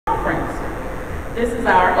This is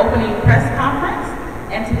our opening press conference,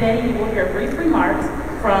 and today you will hear brief remarks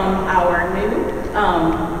from our new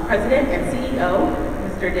President and CEO,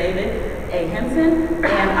 Mr. David A. Hinson,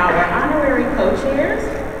 and our honorary co-chairs,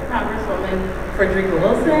 Congresswoman Frederica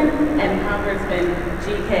Wilson and Congressman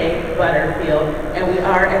G.K. Butterfield. And we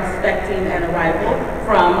are expecting an arrival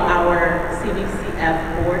from our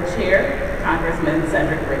CBCF board chair, Congressman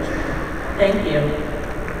Cedric Richmond. Thank you.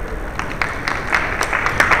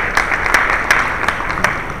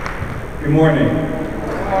 Good morning.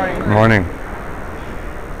 Good morning. Good morning.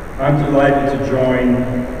 I'm delighted to join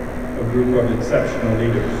a group of exceptional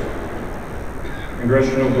leaders.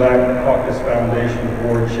 Congressional Black Caucus Foundation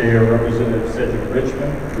Board Chair Representative Cedric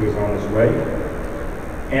Richmond, who is on his way,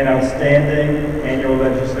 and outstanding annual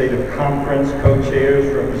legislative conference co-chairs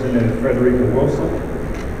Representative Frederica Wilson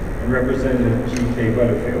and Representative G.K.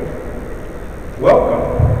 Butterfield.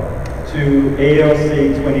 Welcome to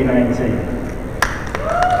ALC 2019.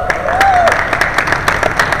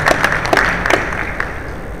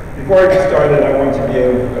 Before I get started, I want to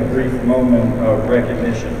give a brief moment of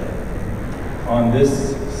recognition on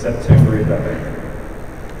this September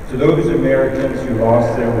 11th. To those Americans who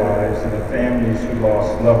lost their lives and the families who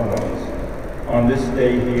lost loved ones on this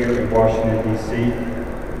day here in Washington, D.C.,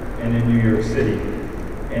 and in New York City,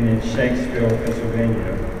 and in Shanksville,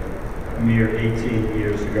 Pennsylvania, a mere 18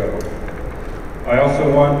 years ago. I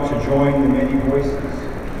also want to join the many voices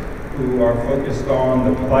who are focused on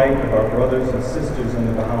the plight of our brothers and sisters in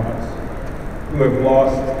the Bahamas, who have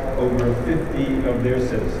lost over 50 of their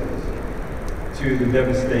citizens to the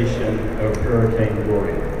devastation of Hurricane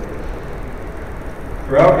Gloria.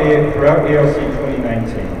 Throughout ALC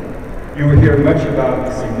 2019, you will hear much about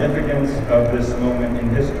the significance of this moment in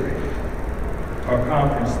history. Our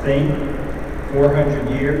conference theme, 400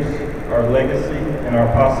 Years, Our Legacy and Our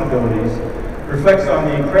Possibilities, reflects on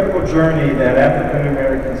the incredible journey that African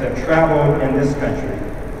Americans have traveled in this country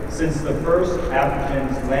since the first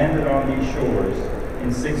Africans landed on these shores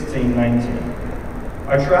in 1619.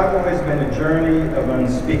 Our travel has been a journey of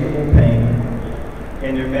unspeakable pain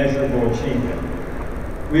and immeasurable achievement.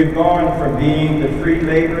 We have gone from being the free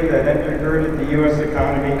labor that undergirded the U.S.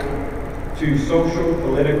 economy to social,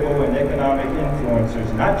 political, and economic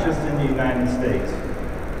influencers, not just in the United States,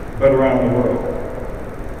 but around the world.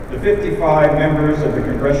 The 55 members of the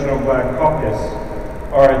Congressional Black Caucus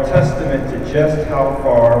are a testament to just how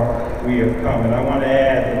far we have come. And I want to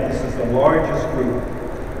add that this is the largest group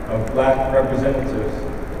of Black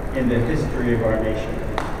representatives in the history of our nation.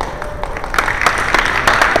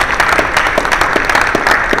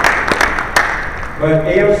 But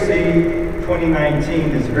ALC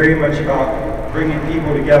 2019 is very much about bringing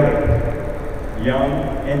people together, young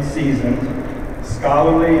and seasoned,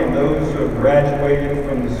 scholarly, and those who have graduated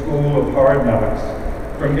from the School of Hard Knocks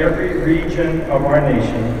from every region of our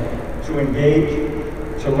nation to engage,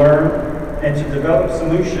 to learn, and to develop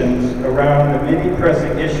solutions around the many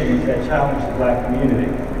pressing issues that challenge the Black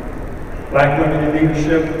community. Black women in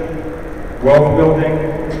leadership, wealth building,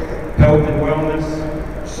 health and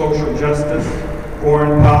wellness, social justice,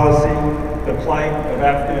 foreign policy, the plight of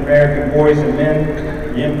African American boys and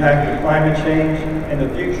men, the impact of climate change, and the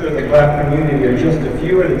future of the Black community are just a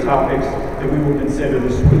few of the topics that we will consider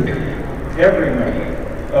this week. Every member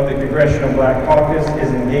of the Congressional Black Caucus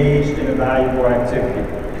is engaged in a valuable activity.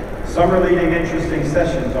 Some are leading interesting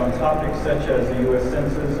sessions on topics such as the U.S.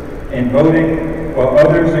 Census and voting, while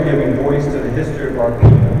others are giving voice to the history of our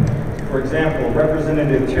people. For example,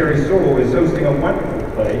 Representative Terry Sewell is hosting a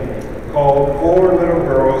wonderful play called Four Little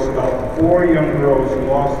Girls, about the 4 young girls who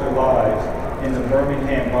lost their lives in the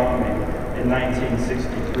Birmingham bombing in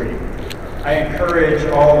 1963. I encourage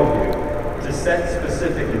all of you to set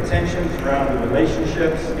specific intentions around the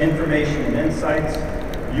relationships, information, and insights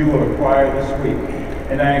you will acquire this week.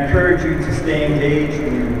 And I encourage you to stay engaged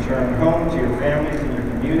when you return home to your families and your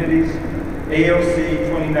communities. ALC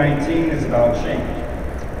 2019 is about change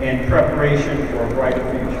and preparation for a brighter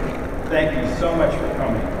future. Thank you so much for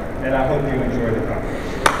coming, and I hope you enjoy the conference.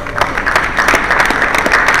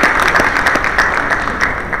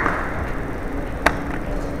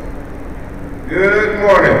 Good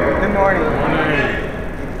morning. Good morning.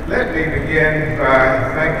 Let me begin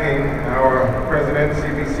by thanking our President,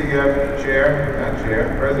 CBCF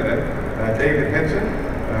President, David Hinson,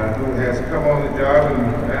 who has come on the job in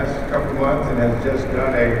the last couple of months and has just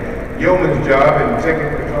done a yeoman's job in taking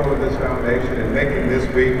control of this foundation and making this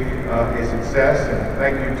week a success. And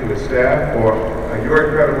thank you to his staff for your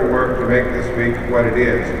incredible work to make this week what it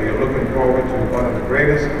is. We are looking forward to one of the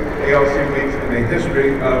greatest ALC weeks in the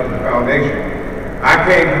history of the foundation. I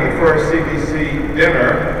came to the first CBC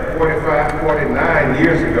dinner 49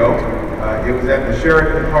 years ago It was at the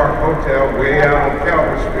Sheraton Park Hotel way out on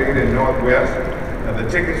Calvert Street in Northwest. The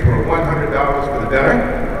tickets were $100 for the dinner.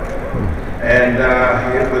 And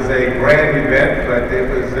it was a grand event, but it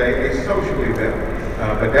was a social event.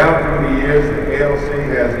 But down through the years, the ALC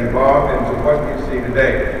has evolved into what you see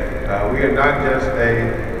today. We are not just a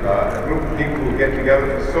group of people who get together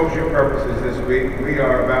for social purposes this week. We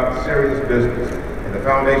are about serious business. And the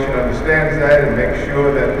foundation understands that and makes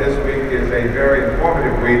sure that this week is a very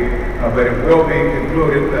informative week, but it will be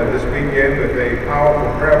concluded this weekend with a powerful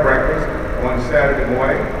prayer breakfast on Saturday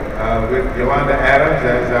morning with Yolanda Adams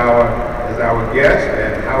as our guest,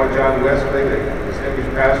 and Howard John Wesley, the distinguished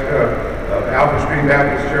pastor of Alpha Street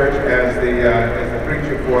Baptist Church, as the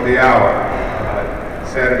preacher for the hour.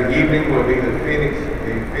 Saturday evening will be the Phoenix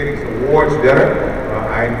Awards dinner.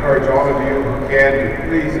 I encourage all of you who can to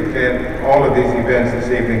please attend all of these events this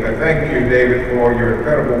evening. But thank you, David, for your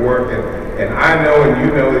incredible work. And I know and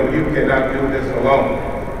you know that you cannot do this alone.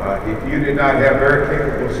 If you did not have very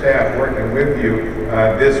capable staff working with you,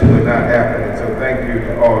 this would not happen. And so thank you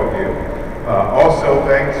to all of you. Also,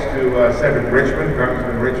 thanks to Cedric Richmond,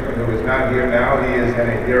 Congressman Richmond, who is not here now. He is in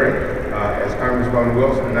a hearing. As Congresswoman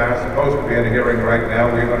Wilson and I are supposed to be in a hearing right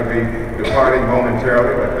now, we're going to be departing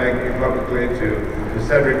momentarily, but thank you publicly to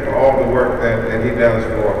Cedric for all the work that he does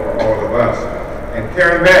for all of us. And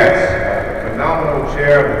Karen Bass, phenomenal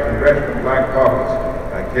chair of the Congressional Black Caucus.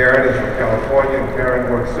 Karen is from California, and Karen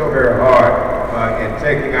worked so very hard in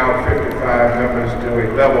taking our 55 members to a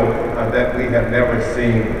level that we have never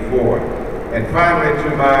seen before. And finally, to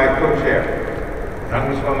my co-chair,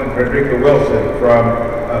 Congresswoman Frederica Wilson from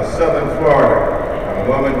Southern Florida, a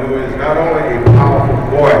woman who is not only a powerful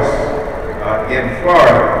voice in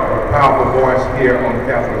Florida, but a powerful voice here on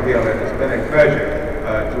Capitol Hill. And it's been a pleasure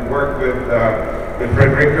to work with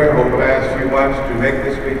Frederica over the last few months to make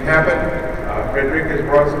this week happen. Frederica has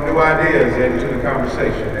brought some new ideas into the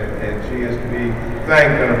conversation, and she is to be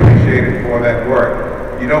thanked and appreciated for that work.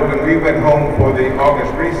 You know, when we went home for the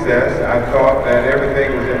August recess, I thought that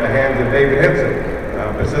everything was in the hands of David Hinson.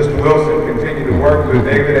 But Sister Wilson continued to work with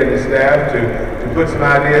David and his staff to put some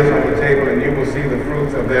ideas on the table, and you will see the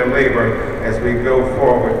fruits of their labor as we go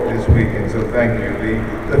forward this week. And so thank you.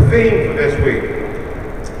 The theme for this week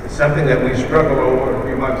is something that we struggled over a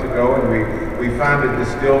few months ago, and we finally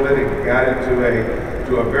distilled it and got it to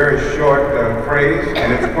a very short phrase,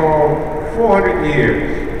 and it's called 400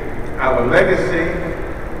 Years, Our Legacy,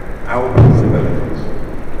 Our Possibilities.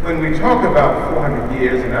 When we talk about 400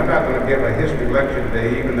 years, and I'm not going to give a history lecture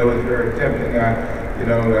today, even though it's very tempting.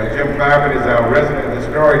 Jim Clyburn is our resident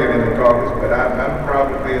historian in the caucus, but I'm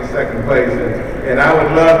probably in second place, and I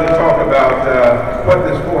would love to talk about what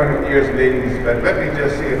this 400 years means, but let me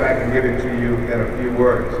just see if I can give it to you in a few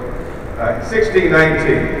words.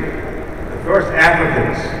 1619, the first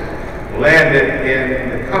Africans landed in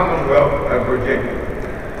the Commonwealth of Virginia.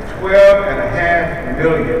 12.5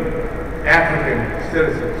 million African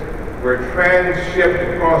citizens were transshipped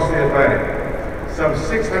across the Atlantic. Some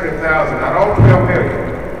 600,000, not all 12 million,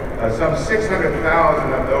 some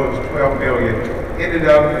 600,000 of those 12 million ended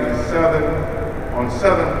up on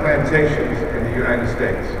southern plantations in the United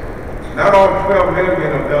States. Not all 12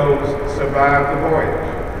 million of those survived the voyage.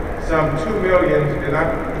 Some 2 million did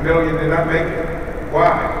not make it.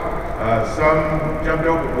 Why? Some jumped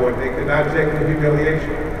overboard. They could not take the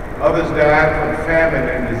humiliation. Others died from famine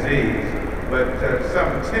and disease. But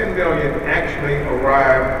some 10 million actually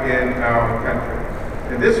arrived in our country.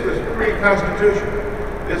 And this was pre-Constitution.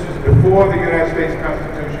 This was before the United States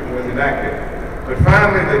Constitution was enacted. But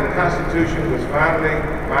finally, the Constitution was finally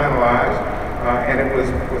finalized, and it was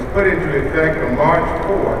put into effect on March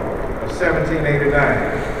 4th of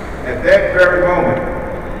 1789. At that very moment,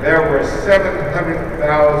 there were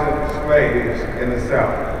 700,000 slaves in the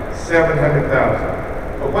South. 700,000.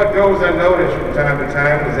 But what goes unnoticed from time to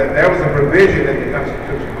time is that there was a provision in the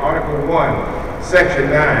Constitution, Article 1,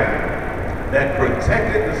 Section 9, that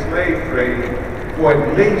protected the slave trade for at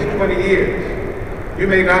least 20 years. You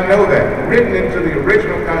may not know that. Written into the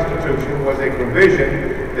original Constitution was a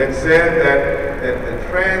provision that said that the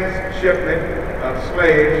transshipment of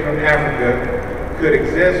slaves from Africa could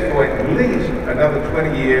exist for at least another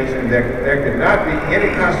 20 years, and there could not be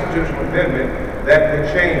any constitutional amendment that would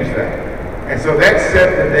change that. And so that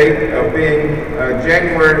set the date of being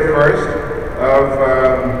January 1st of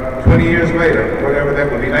 20 years later, whatever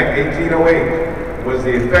that would be, 1808, was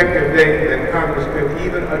the effective date that Congress could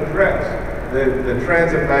even address the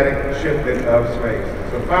transatlantic shipment of slaves.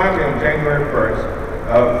 So finally, on January 1st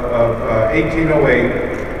of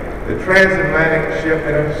 1808, the transatlantic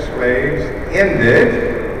shipment of slaves ended.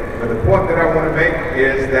 But the point that I want to make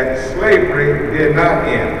is that slavery did not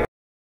end.